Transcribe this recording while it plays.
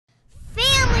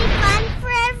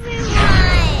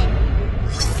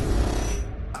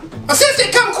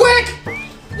Assistant, come quick!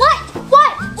 What?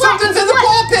 Something's in the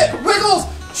ball pit! Wiggles,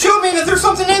 show me that there's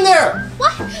something in there!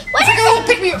 What? What It's is like a it?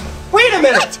 pick me. Wait a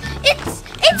minute! What?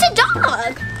 It's a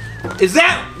dog. Is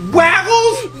that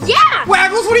Waggles? Yeah.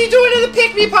 Waggles, what are you doing in the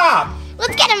pick me pop?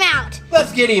 Let's get him out.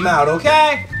 Let's get him out,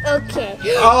 okay? Okay.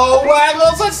 Oh,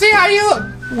 Waggles, let's see how you look.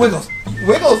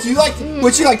 Wiggles, do you like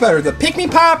which you like better, the pick me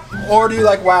pop or do you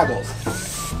like Waggles?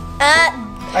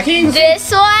 I can't even see.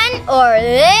 This one or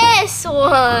this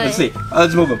one? Let's see.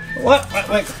 Let's move him. What?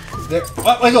 There.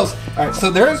 What? Wiggles. All right.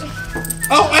 So there's.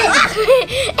 Oh.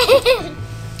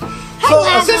 So,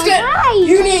 assistant,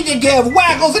 you need to give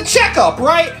Waggles a checkup,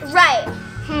 right? Right.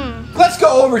 Let's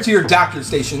go over to your doctor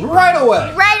station right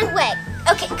away. Right away.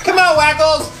 Okay. Come on,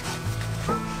 Waggles.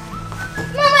 Come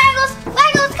on, Waggles.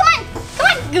 Waggles, come on. Come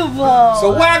on. Good boy.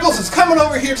 So Waggles is coming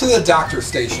over here to the doctor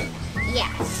station.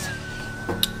 Yes.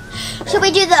 Should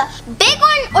we do the big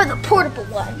one or the portable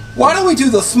one? Why don't we do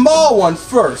the small one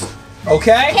first?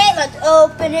 Okay? Okay, let's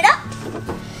open it up.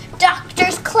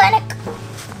 Doctor's clinic.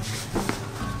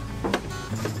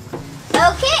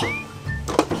 Okay.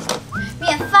 We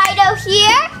have Fido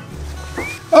here.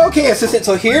 Okay, assistant.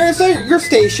 So here's your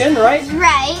station, right?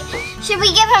 Right. Should we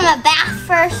give him a bath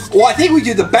first? Well, I think we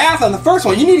do the bath on the first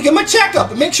one. You need to give him a checkup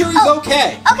and make sure he's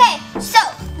okay. Okay, so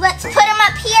let's put him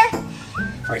up here.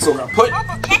 All right, so we're gonna put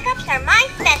Mobile checkups are my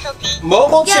specialty.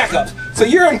 mobile Yep. checkups. So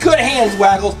you're in good hands,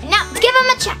 Waggles. Now, let's give him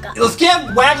a checkup. Let's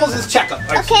give Waggles his checkup. All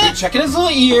right, Okay. So you're checking his little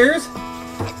ears.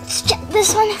 Let's check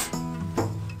this one.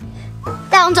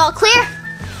 That one's all clear.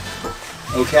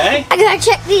 Okay. I gotta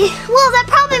check the. Well, that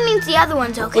probably means the other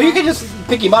one's okay. Well, you can just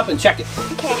pick him up and check it.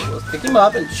 Okay. Let's pick him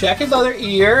up and check his other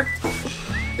ear.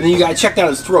 And then you gotta check down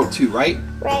his throat too, right?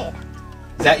 Right.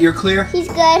 Is that ear clear? He's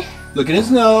good. Look at his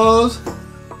nose.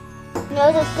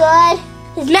 Nose is good.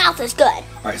 His mouth is good. All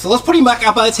right, so let's put him back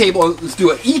up on the table and let's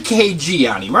do an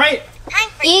EKG on him, right?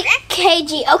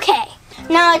 EKG. Okay.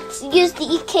 Now let's use the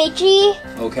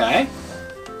EKG. Okay.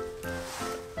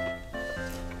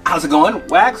 How's it going,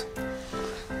 Wags?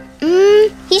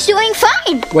 He's doing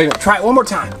fine. Wait a minute, try it one more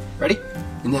time. Ready?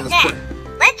 And then let's put it.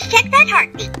 Let's check that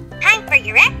heartbeat. Time for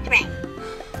your x-ray.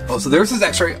 Oh, so there's his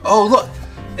x-ray. Oh, look.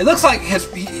 It looks like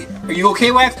are you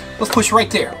okay, Wags? Let's push right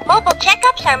there. Mobile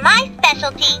checkups are my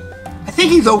specialty. I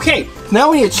think he's okay.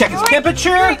 Now we need to check his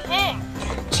temperature.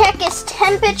 Check his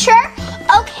temperature.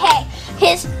 Okay.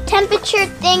 His temperature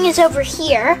thing is over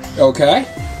here. Okay.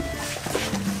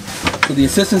 So the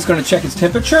assistant's going to check his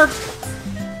temperature.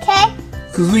 Okay.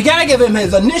 Because we got to give him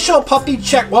his initial puppy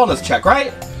wellness check,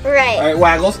 right? Right. All right,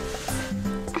 Waggles.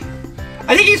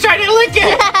 I think he's trying to lick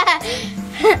it.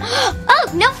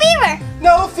 Oh, no fever.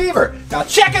 No fever. Now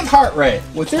check his heart rate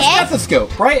with your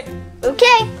stethoscope, right?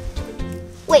 Okay.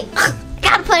 Wait,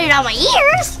 gotta put it on my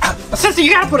ears. Assistant,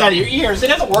 you got to put it on your ears. It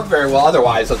doesn't work very well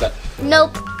otherwise. Does it?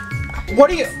 Nope. What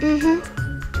do you...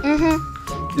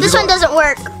 This one doesn't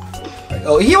work.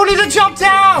 Oh, he wanted to jump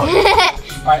down. All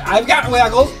right, I've got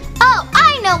Waggles. Oh,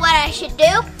 I know what I should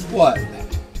do. What?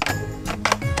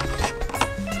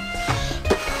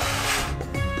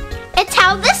 It's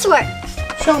how this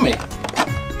works. Show me.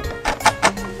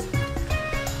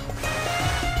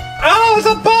 Oh, it's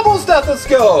a bubble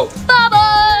stethoscope.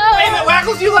 Bubbles. Wait a minute,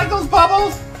 Waggles, do you like those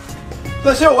bubbles?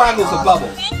 Let's show Waggles the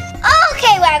bubbles.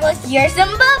 Okay, Waggles, here's some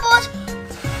bubbles.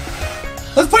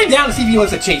 Let's put him down and see if he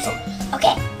wants to chase them.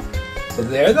 Okay. So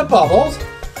there are the bubbles.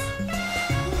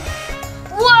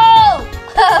 Whoa!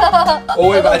 Oh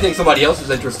wait, but I think somebody else is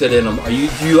interested in them. Do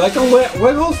you like them,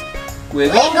 Wiggles?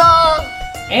 Wiggle.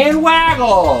 And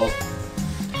Waggles.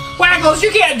 Waggles,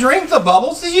 you can't drink the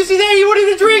bubbles. Did you see that? You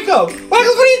wanted to drink them.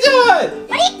 Waggles, what are you doing?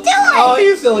 What are you doing? Oh,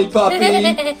 you silly puppy.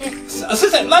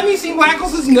 Assistant, let me see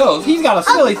Waggles' nose. He's got a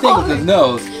silly thing with his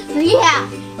nose. Yeah.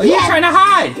 Are you trying to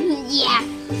hide? Yeah.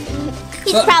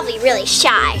 He's probably really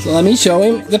shy. So let me show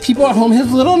him, the people at home,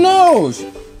 his little nose.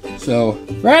 So,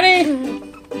 ready?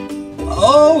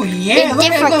 Oh, yeah. In Look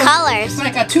at different that. colors. It's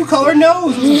like a two-color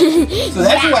nose. So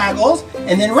that's Waggles.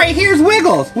 And then right here's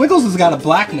Wiggles. Wiggles has got a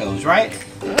black nose, right?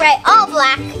 Right, all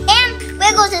black. And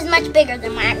Wiggles is much bigger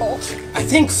than Waggles. I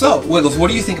think so. Wiggles, what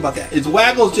do you think about that? Is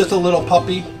Waggles just a little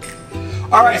puppy?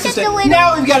 All right, Just assistant. a little-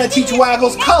 Now we've got to teach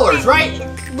Waggles colors, right?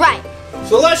 Right.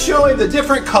 So let's show him the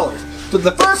different colors. So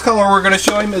the first color we're going to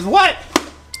show him is what?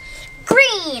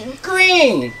 Green.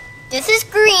 Green. This is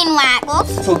green,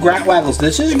 Waggles. So Waggles,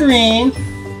 this is green.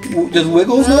 Does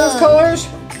Wiggles know those colors?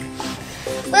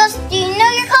 Wiggles, do you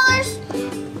know your colors?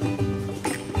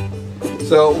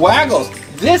 So Waggles,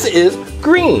 this is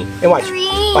green. And watch,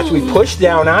 Green. watch, we push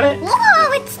down on it.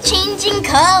 Whoa, it's changing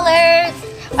colors.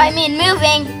 I mean,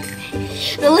 moving.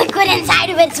 The liquid inside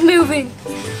of it's moving.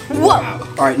 Whoa. Wow.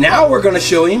 All right, now we're going to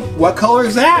show him what color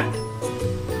is that?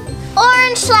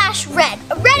 Orange/red.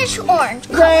 A reddish orange.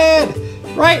 Red.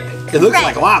 Right? It looks Red.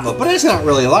 like lava, but it's not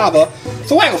really lava.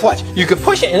 So Waggles, watch. You can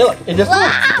push it and look, it just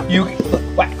Wow. moves. You look,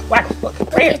 Waggles, look.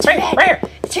 Right here, It's right here, red. right here.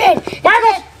 It's red.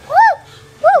 Waggles. Woo!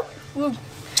 Woo! Woo! And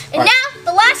All right.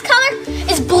 now the last color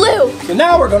is blue. So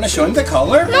now we're going to show him the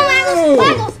color. Come on, blue.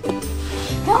 Waggles.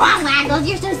 Come on, Waggles.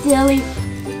 You're so silly.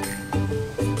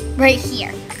 Right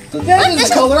here. So that Look, is this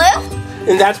the is color.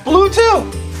 blue. And that's blue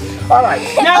too. All right.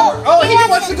 Now, Oh, he he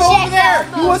wants to go over there.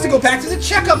 checkup He wants to go back to the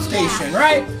checkup station,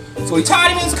 right? So we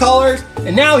taught him his colors,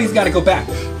 and now he's got to go back.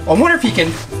 I wonder if he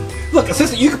can. Look,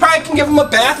 assistant, you probably can give him a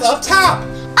bath up top.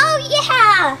 Oh,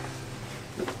 yeah.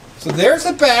 So there's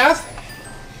the bath.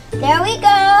 There we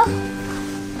go.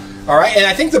 All right, and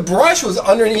I think the brush was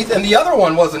underneath in the other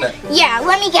one, wasn't it? Yeah,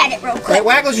 let me get it real Right, quick.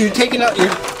 Waggles, you're taking out your.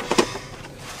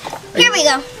 Here we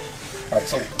go. All right,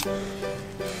 so.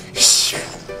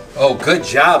 Oh, good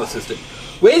job, assistant.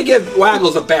 Way to give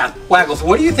Waggles a bath. Waggles,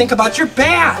 what do you think about your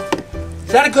bath?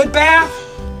 Is that a good bath?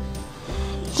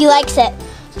 He likes it.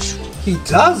 He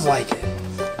does like it.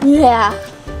 Yeah.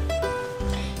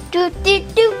 Do, do,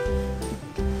 do.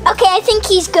 Okay, I think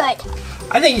he's good.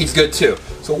 I think he's good too.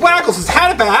 So Waggles has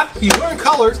had a bath. He learned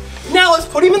colors. Now let's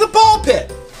put him in the ball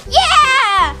pit.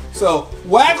 Yeah! So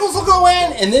Waggles will go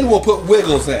in, and then we'll put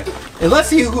Wiggles in. And let's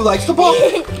see who likes the ball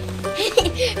pit.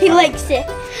 He likes it.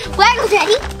 Waggles,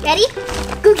 ready? Ready?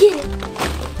 Go get it.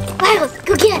 Waggles,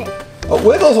 go get it. Oh,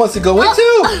 Wiggles wants to go in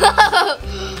too.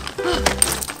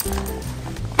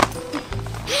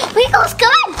 Wiggles,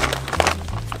 come on.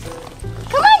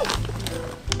 Come on.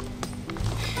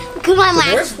 Come on, So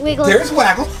Waggles. Wiggles. there's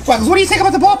Waggles. Waggles, what do you think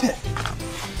about the ball pit?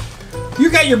 You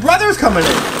got your brothers coming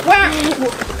in. Waggles.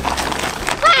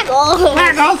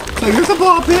 Waggles. So here's the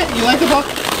ball pit. You like the ball?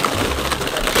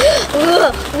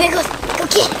 Wiggles, go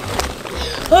get it.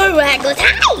 Oh, Waggles,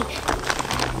 hi.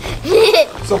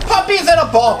 So Puppy is in a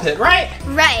ball pit, right?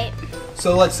 Right.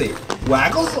 So let's see.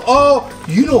 Waggles? Oh,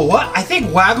 you know what? I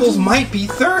think Waggles might be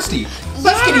thirsty.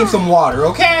 Let's get him some water,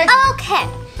 okay? Okay.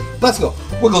 Let's go.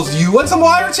 Wiggles, do you want some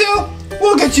water too?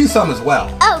 We'll get you some as well.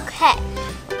 Okay.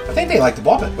 I think they like the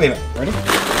ball pit. Wait a minute. Ready?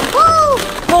 Whoa!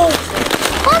 Balls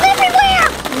everywhere!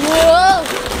 Whoa!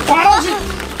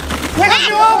 Waggles,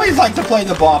 you always like to play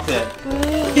the ball pit.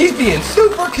 He's being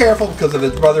super careful because of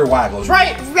his brother Waggles,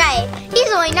 right? Right. He's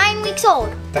only 9 weeks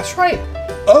old. That's right.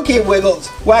 Okay,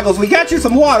 Waggles, we got you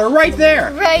some water right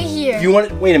there. Right here. You want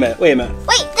it? Wait a minute. Wait,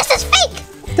 this is fake.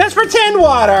 That's pretend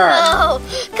water. Oh,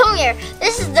 come here.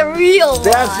 This is the real one.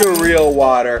 That's the real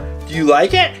water. Do you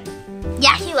like it?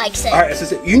 Yeah, he likes it. All right,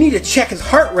 assistant, you need to check his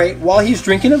heart rate while he's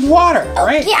drinking his water, all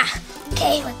right? Yeah.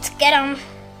 Okay, let's get him.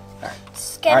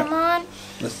 Let's get All him on.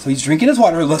 So he's drinking his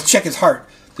water. Let's check his heart.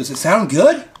 Does it sound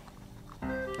good?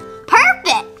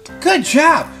 Perfect. Good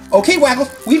job. Okay, Waggles,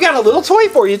 we've got a little toy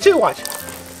for you too. Watch.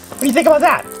 What do you think about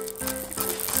that?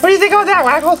 What do you think about that,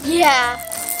 Waggles? Yeah.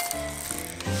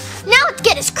 Now let's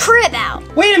get his crib out.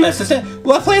 Wait a minute, assistant.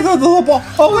 Let's play with the little ball.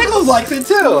 Oh, Wiggles likes it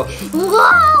too.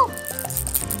 Whoa!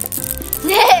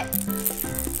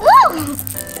 Whoa!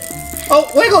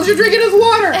 Oh, Wiggles, you're drinking his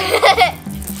water.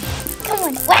 Come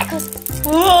on, Waggles.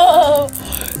 Whoa!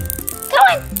 Come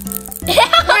on.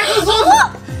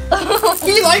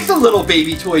 He likes a little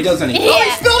baby toy, doesn't he? Yeah. Oh,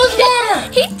 he spilled his water.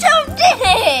 He dumped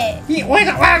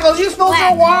it. Waggles, you spilled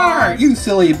your water. You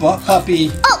silly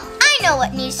puppy. Oh, I know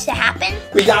what needs to happen.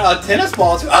 We got a tennis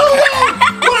ball too. Oh,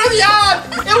 no! What are the odds?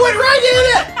 It went right in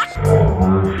it.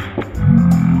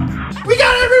 We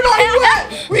got everybody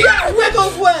wet. We got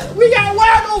Wiggles wet. We got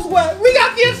Waggles wet. We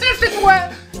got the assistant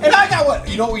wet. And I got what?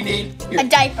 You know what we need? Here. A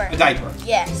diaper. A diaper.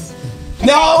 Yes.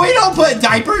 No, we don't put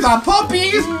diapers on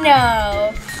puppies.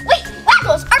 No. Wait,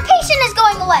 Waggles, our patient is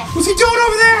going away. What's he doing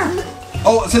over there?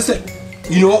 Oh, assistant.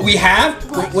 You know what we have?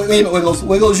 What? Wait a minute, Wiggles.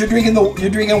 Wiggles, you're drinking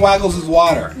Waggles'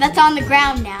 water. That's on the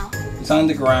ground now. It's on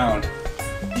the ground.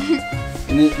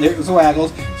 And then there's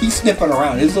Waggles. He's sniffing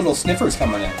around. His little sniffer's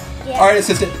coming in. Yeah. All right,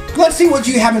 assistant. Let's see what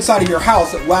you have inside of your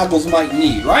house that Waggles might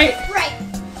need, right? Right.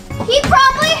 He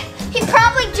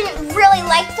probably didn't really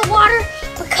like the water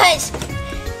because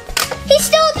he's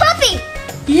still a puppy.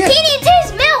 Yeah. He needs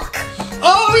his milk.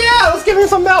 Oh yeah, let's give him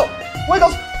some milk.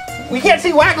 Wiggles, we can't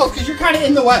see Waggles because you're kind of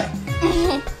in the way.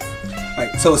 All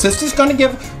right, so assistant's gonna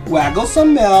give Waggles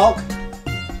some milk.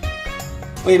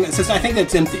 Wait a minute, assistant, I think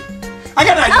that's empty. I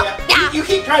got an idea. Oh, yeah. You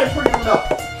keep trying to put it in the milk.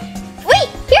 Wait,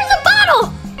 here's a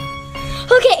bottle.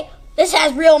 Okay, this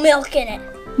has real milk in it.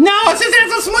 No, assistant,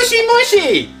 it's a smushy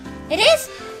mushy. It is?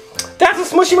 That's a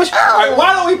smushy mushy. Oh. All right,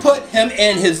 why don't we put him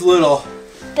in his little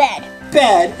Bed.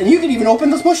 bed, and you can even open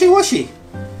this mushy wushy.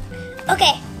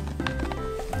 Okay.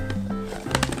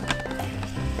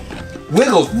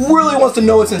 Wiggles really wants to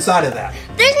know what's inside of that.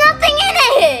 There's nothing in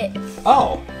it.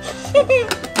 Oh.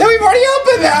 Then we've already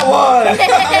opened that one.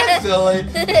 That's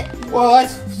silly. Well,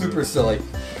 that's super silly.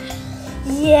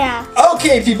 Yeah.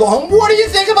 Okay, people at home, what do you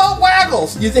think about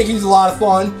Waggles? You think he's a lot of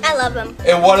fun? I love him.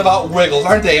 And what about Wiggles?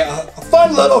 Aren't they a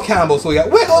fun little combo? So we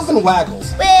got Wiggles and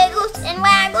Waggles. Wiggles and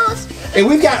Waggles. And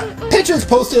we've got pictures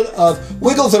posted of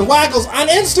Wiggles and Waggles on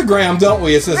Instagram, don't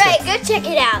we, Assistant? Right, go check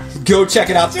it out. Go check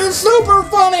it out. They're super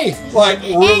funny. Like,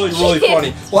 really, really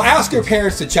funny. Well, ask your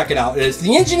parents to check it out. It's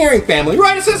the Engineering Family.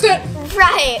 Right, Assistant?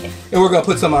 Right. And we're going to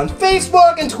put some on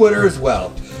Facebook and Twitter as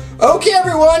well. Okay,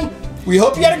 everyone. We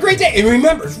hope you had a great day. And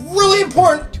remember, it's really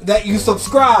important that you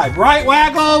subscribe. Right,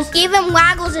 Waggles? Even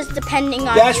Waggles is depending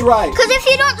on That's you. right. Because if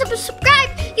you don't subscribe,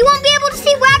 you won't be able to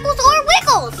see Waggles or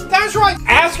Wiggles. That's right.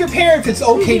 Ask your parents if it's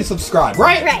okay to subscribe,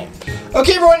 right? Right.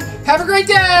 Okay, everyone. Have a great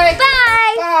day.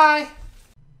 Bye. Bye.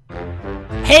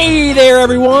 Hey there,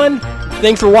 everyone!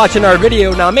 Thanks for watching our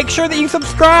video. Now make sure that you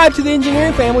subscribe to the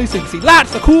Engineering Family so you can see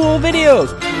lots of cool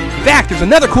videos. In fact, there's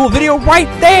another cool video right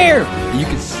there. You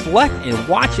can select and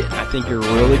watch it. I think you're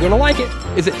really going to like it.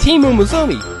 Is it Team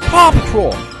Umizoomi, Paw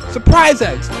Patrol, Surprise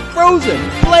Eggs, Frozen,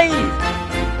 Blade,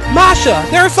 Masha?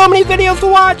 There are so many videos to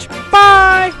watch.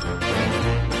 Bye!